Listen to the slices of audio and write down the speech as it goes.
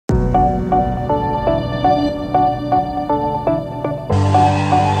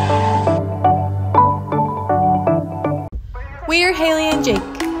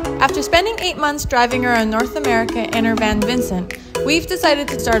After spending 8 months driving around North America in our van Vincent, we've decided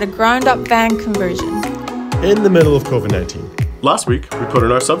to start a ground-up van conversion. In the middle of COVID-19. Last week, we put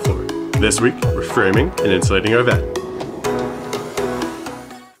in our subfloor. This week, we're framing and insulating our van.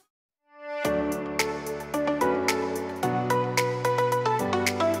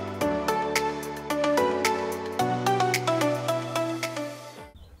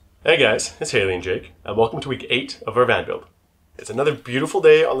 Hey guys, it's Hayley and Jake, and welcome to week 8 of our van build. It's another beautiful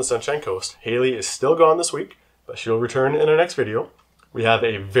day on the Sunshine Coast. Hayley is still gone this week, but she'll return in our next video. We have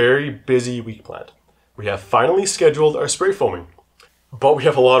a very busy week planned. We have finally scheduled our spray foaming, but we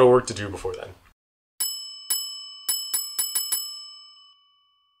have a lot of work to do before then.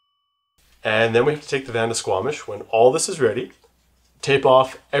 And then we have to take the van to Squamish when all this is ready, tape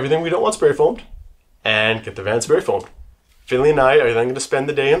off everything we don't want spray foamed, and get the van spray foamed. Finnley and I are then going to spend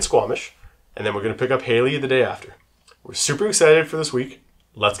the day in Squamish, and then we're going to pick up Hayley the day after. We're super excited for this week.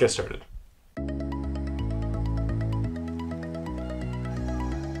 Let's get started.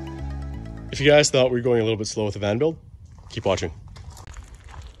 If you guys thought we were going a little bit slow with the van build, keep watching.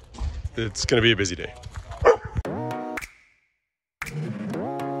 It's going to be a busy day.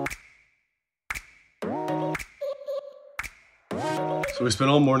 So we spent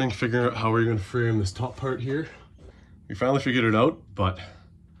all morning figuring out how we're going to frame this top part here. We finally figured it out, but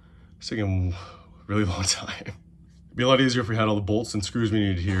it's taking a really long time. It'd be a lot easier if we had all the bolts and screws we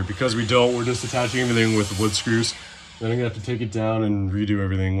needed here. Because we don't, we're just attaching everything with wood screws. Then I'm gonna have to take it down and redo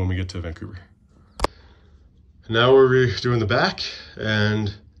everything when we get to Vancouver. And now we're redoing the back,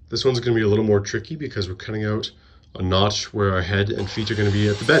 and this one's gonna be a little more tricky because we're cutting out a notch where our head and feet are gonna be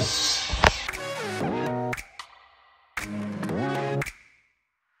at the bed.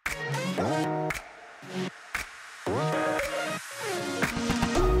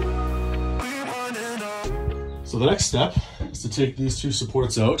 So the next step is to take these two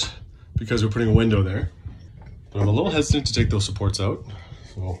supports out because we're putting a window there. But I'm a little hesitant to take those supports out.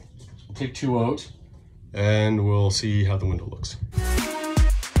 So we'll take two out and we'll see how the window looks.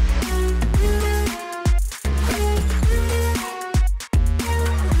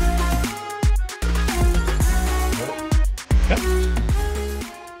 Okay.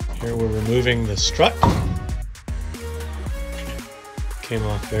 Here we're removing the strut. Came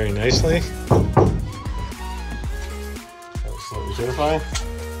off very nicely. Slightly terrifying.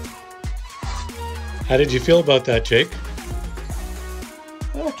 How did you feel about that, Jake?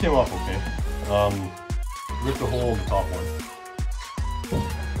 It came off okay. Ripped the hole in the top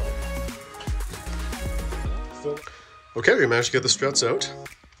one. Okay, we managed to get the struts out.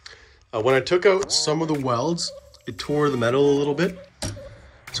 When I took out some of the welds, it tore the metal a little bit.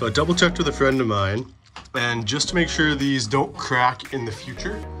 So I double checked with a friend of mine, and just to make sure these don't crack in the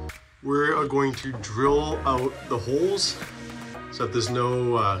future, we're going to drill out the holes so that there's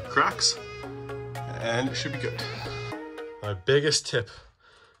no cracks, and it should be good. My biggest tip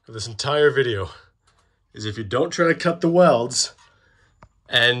for this entire video is if you don't try to cut the welds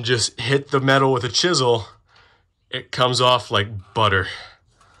and just hit the metal with a chisel, it comes off like butter.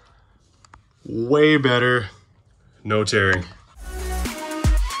 Way better, no tearing.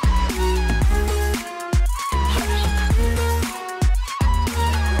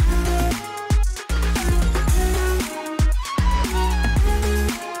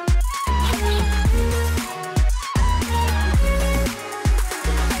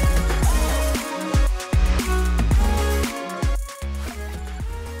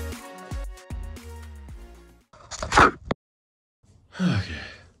 Okay,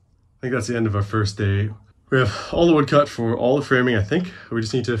 I think that's the end of our first day. We have all the wood cut for all the framing, I think. We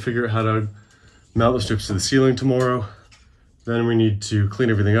just need to figure out how to mount the strips to the ceiling tomorrow. Then we need to clean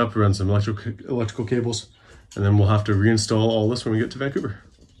everything up, run some electrical cables, and then we'll have to reinstall all this when we get to Vancouver.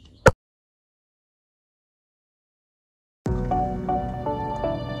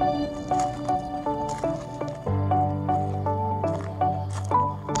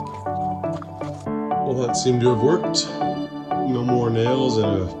 Well, that seemed to have worked. No more nails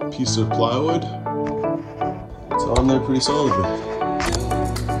and a piece of plywood. It's on there pretty solidly.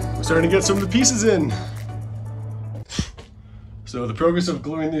 We're starting to get some of the pieces in. So the progress of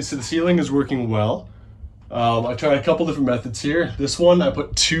gluing these to the ceiling is working well. I tried a couple different methods here. This one, I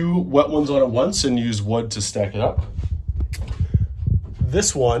put two wet ones on at once and used wood to stack it up.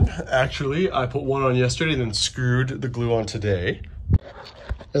 This one, actually, I put one on yesterday and then screwed the glue on today.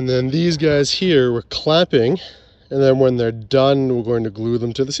 And then these guys here were clamping, and then when they're done, we're going to glue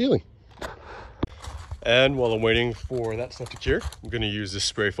them to the ceiling. And while I'm waiting for that stuff to cure, I'm going to use this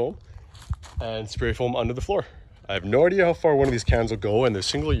spray foam and spray foam under the floor. I have no idea how far one of these cans will go, and they're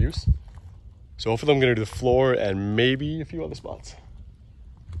single use. So hopefully I'm going to do the floor and maybe a few other spots.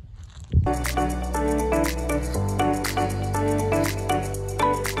 One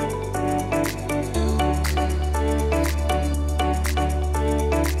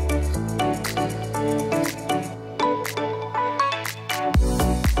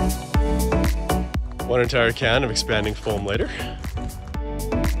entire can of expanding foam later.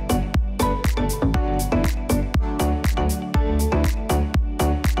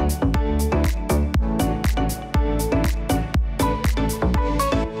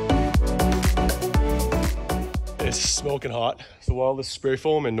 It's smoking hot. So while this spray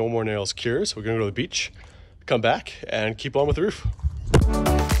foam and no more nails cures, we're gonna go to the beach, come back and keep on with the roof.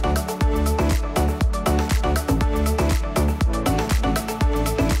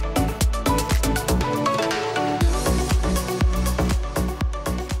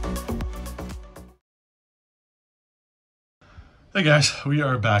 Hey guys, we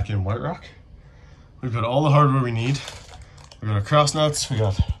are back in White Rock. We've got all the hardware we need. We've got our cross nuts, we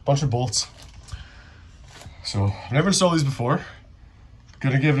got a bunch of bolts. So I've never installed these before.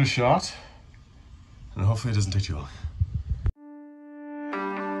 Gonna give it a shot, and hopefully it doesn't take too long.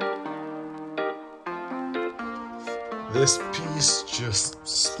 This piece just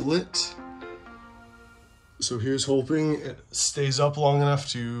split. So here's hoping it stays up long enough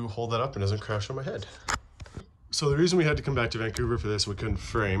to hold that up and doesn't crash on my head. So the reason we had to come back to Vancouver for this, we couldn't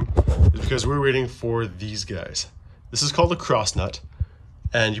frame, is because we were waiting for these guys. This is called a cross nut,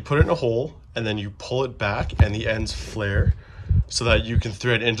 and you put it in a hole and then you pull it back and the ends flare so that you can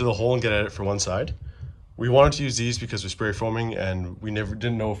thread into the hole and get at it for one side. We wanted to use these because we're spray foaming and we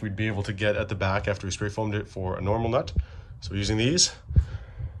didn't know if we'd be able to get at the back after we spray foamed it for a normal nut. So we're using these.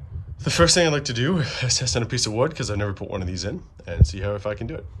 The first thing I'd like to do is test on a piece of wood because I've never put one of these in and see if I can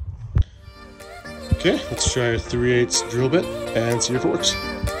do it. Okay, let's try a 3/8 drill bit and see if it works.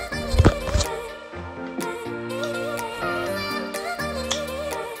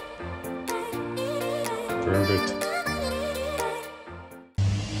 Perfect.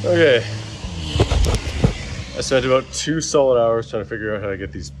 Okay. I spent about 2 solid hours trying to figure out how to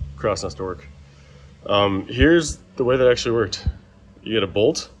get these cross nuts to work. Here's the way that actually worked. You get a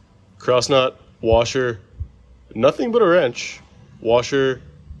bolt, cross nut, washer, nothing but a wrench, washer,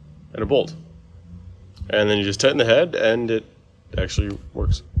 and a bolt. And then you just tighten the head and it actually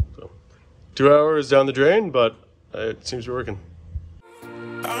works. So 2 hours down the drain, but it seems to be working.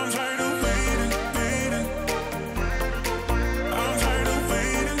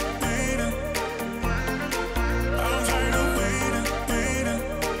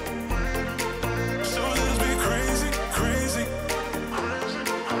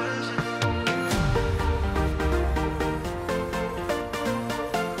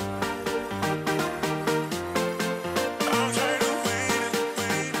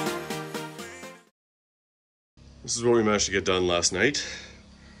 This is what we managed to get done last night.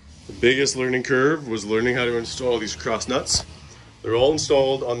 The biggest learning curve was learning how to install these cross nuts. They're all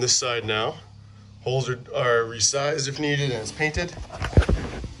installed on this side now. Holes are resized if needed and it's painted.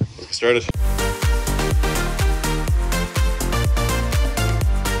 Let's get started.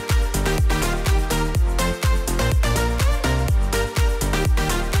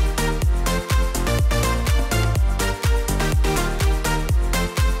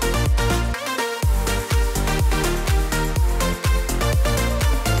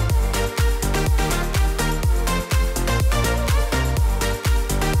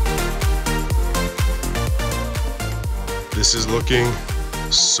 This is looking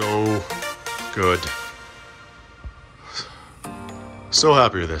so good. So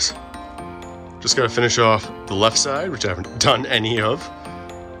happy with this. Just gotta finish off the left side, which I haven't done any of,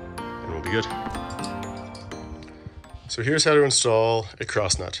 and we'll be good. So here's how to install a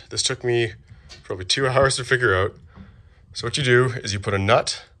cross nut. This took me probably 2 hours to figure out. So what you do is you put a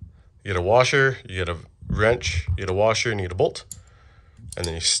nut, you get a washer, you get a wrench, you get a washer, and you get a bolt, and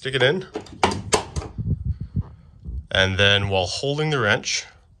then you stick it in. And then while holding the wrench,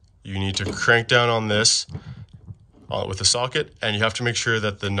 you need to crank down on this with the socket, and you have to make sure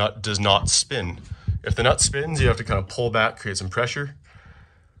that the nut does not spin. If the nut spins, you have to kind of pull back, create some pressure.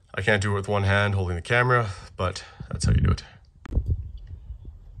 I can't do it with one hand holding the camera, but that's how you do it.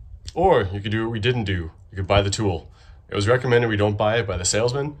 Or you could do what we didn't do. You could buy the tool. It was recommended we don't buy it by the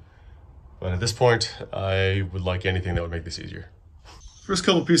salesman, but at this point, I would like anything that would make this easier. First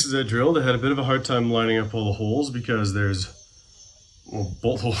couple pieces I drilled, I had a bit of a hard time lining up all the holes because there's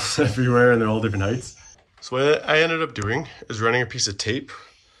bolt holes everywhere and they're all different heights. So what I ended up doing is running a piece of tape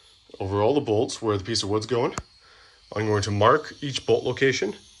over all the bolts where the piece of wood's going. I'm going to mark each bolt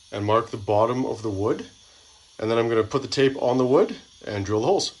location and mark the bottom of the wood. And then I'm going to put the tape on the wood and drill the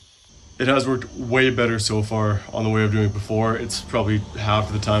holes. It has worked way better so far on the way of doing it before. It's probably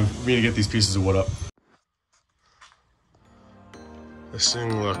half the time for me to get these pieces of wood up. This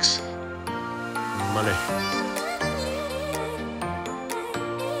thing looks money.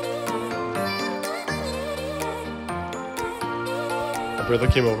 My brother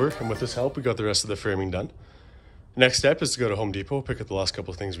came over, and with his help, we got the rest of the framing done. Next step is to go to Home Depot, pick up the last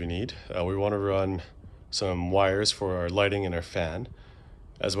couple of things we need. We want to run some wires for our lighting and our fan,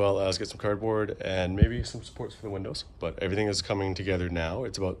 as well as get some cardboard and maybe some supports for the windows. But everything is coming together now.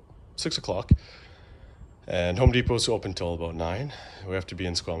 It's about 6 o'clock, and Home Depot's open till about 9. We have to be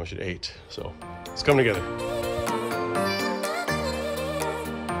in Squamish at 8, so it's coming together.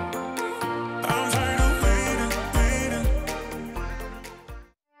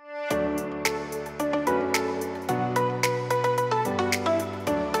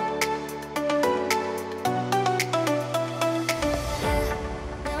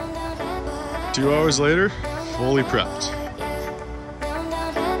 Two hours later, fully prepped.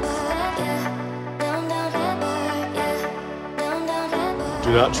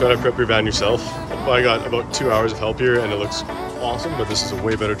 Do not try to prep your van yourself. I got about 2 hours of help here and it looks awesome, but this is a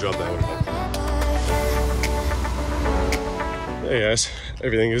way better job than I would have done. Hey guys,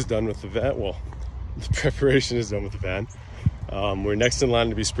 everything is done with the van. Well, the preparation is done with the van. We're next in line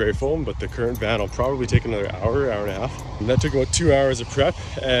to be spray foam, but the current van will probably take another hour, hour and a half. And that took about 2 hours of prep,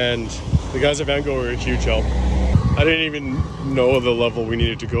 and the guys at Van Go were a huge help. I didn't even know the level we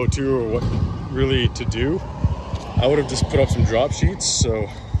needed to go to or what really to do. I would have just put up some drop sheets, so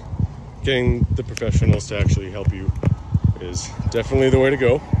getting the professionals to actually help you is definitely the way to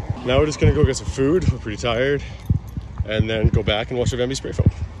go. Now we're just gonna go get some food, we're pretty tired, and then go back and watch our van be spray foam.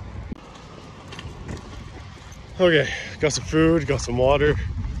 Okay, got some food, got some water.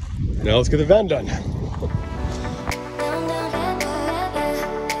 Now let's get the van done.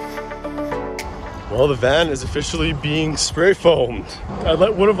 Well, the van is officially being spray foamed. I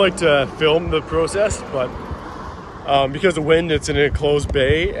would have liked to film the process, but because of wind, it's in a closed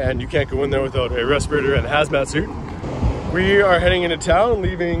bay and you can't go in there without a respirator and a hazmat suit. We are heading into town,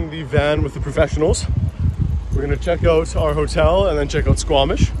 leaving the van with the professionals. We're gonna check out our hotel and then check out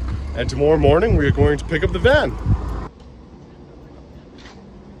Squamish. And tomorrow morning, we are going to pick up the van.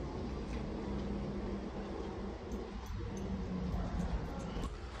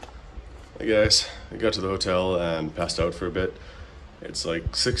 Hey guys, I got to the hotel and passed out for a bit. It's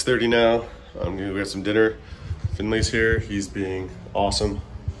like 6:30 now. I'm gonna go get some dinner. Finnley's here, he's being awesome.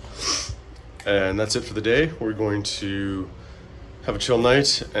 And that's it for the day. We're going to have a chill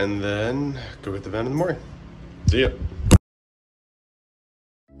night and then go get the van in the morning. See ya.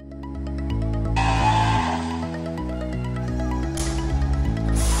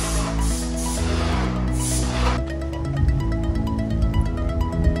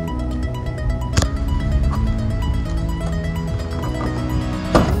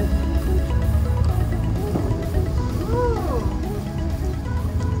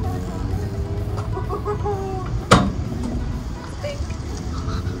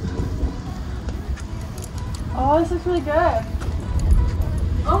 Oh, this looks really good.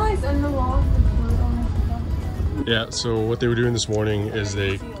 Oh, nice. And the walls. Yeah, so what they were doing this morning is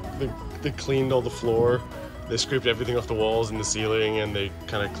they cleaned all the floor, they scraped everything off the walls and the ceiling, and they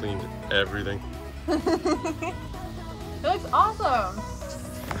kind of cleaned everything. It looks awesome.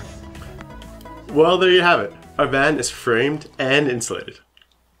 Well, there you have it. Our van is framed and insulated.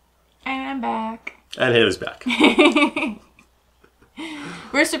 And I'm back. And Hayley's back.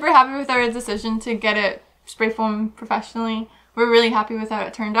 We're super happy with our decision to get it spray foam professionally. We're really happy with how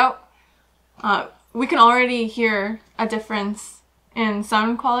it turned out. We can already hear a difference in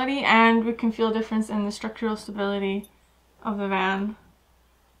sound quality, and we can feel a difference in the structural stability of the van.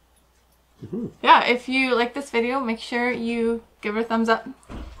 Mm-hmm. Yeah, if you like this video, make sure you give it a thumbs up.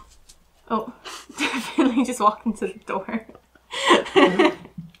 Oh, Finnley just walked into the door.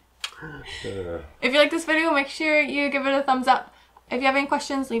 If you like this video, make sure you give it a thumbs up. If you have any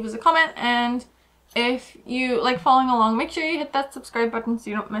questions, leave us a comment, and if you like following along, make sure you hit that subscribe button so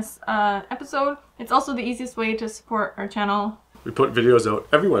you don't miss an episode. It's also the easiest way to support our channel. We put videos out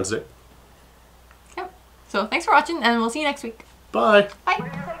every Wednesday. Yep. So thanks for watching, and we'll see you next week. Bye.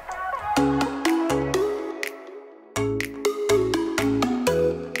 Bye.